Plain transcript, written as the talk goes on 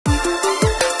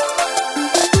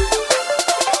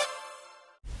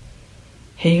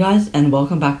Hey guys, and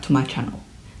welcome back to my channel.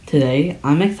 Today,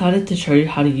 I'm excited to show you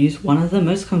how to use one of the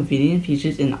most convenient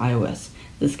features in iOS,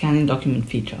 the scanning document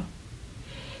feature.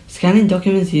 Scanning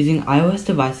documents using iOS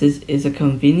devices is a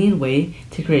convenient way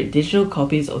to create digital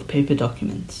copies of paper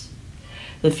documents.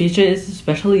 The feature is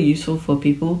especially useful for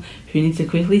people who need to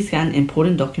quickly scan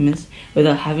important documents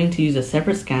without having to use a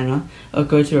separate scanner or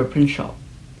go to a print shop.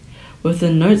 With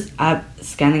the Notes app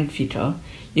scanning feature,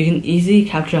 you can easily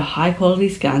capture high-quality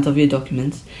scans of your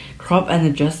documents, crop and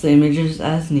adjust the images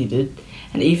as needed,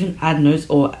 and even add notes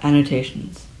or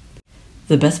annotations.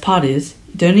 The best part is,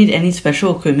 you don't need any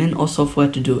special equipment or software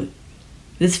to do it.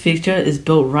 This feature is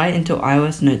built right into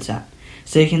iOS Notes app,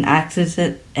 so you can access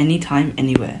it anytime,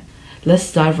 anywhere.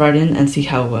 Let's dive right in and see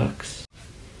how it works.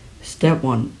 Step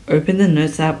 1. Open the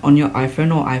Notes app on your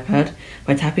iPhone or iPad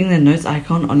by tapping the Notes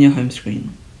icon on your home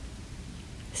screen.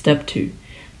 Step 2.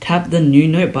 Tap the New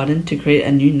Note button to create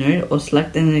a new note or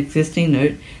select an existing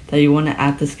note that you want to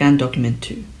add the scanned document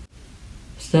to.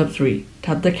 Step 3.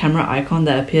 Tap the camera icon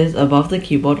that appears above the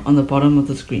keyboard on the bottom of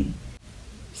the screen.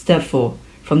 Step 4.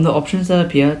 From the options that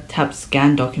appear, tap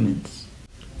Scan Documents.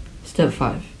 Step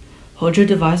 5. Hold your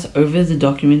device over the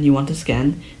document you want to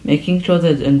scan, making sure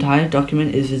that the entire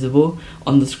document is visible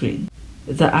on the screen.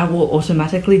 The app will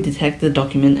automatically detect the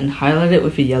document and highlight it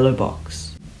with a yellow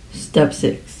box. Step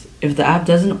 6. If the app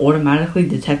doesn't automatically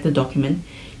detect the document,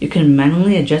 you can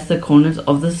manually adjust the corners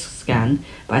of the scan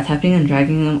by tapping and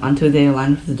dragging them until they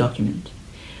align with the document.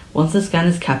 Once the scan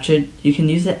is captured, you can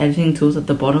use the editing tools at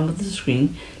the bottom of the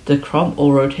screen to crop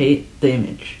or rotate the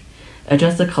image,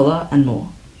 adjust the color, and more.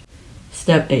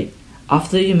 Step 8.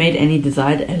 After you made any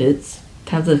desired edits,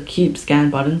 tap the Keep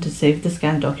Scan button to save the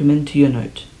scanned document to your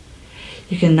note.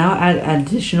 You can now add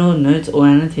additional notes or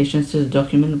annotations to the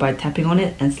document by tapping on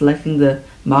it and selecting the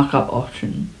Markup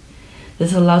option.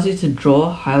 This allows you to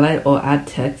draw, highlight, or add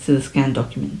text to the scanned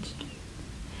document.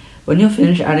 When you're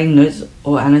finished adding notes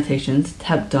or annotations,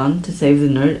 tap Done to save the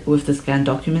note with the scanned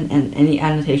document and any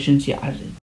annotations you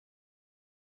added.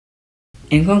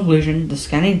 In conclusion, the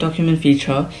scanning document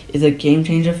feature is a game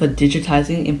changer for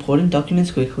digitizing important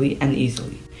documents quickly and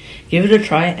easily. Give it a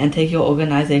try and take your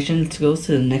organization skills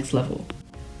to the next level.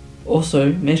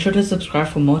 Also, make sure to subscribe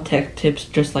for more tech tips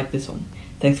just like this one.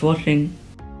 Thanks for watching.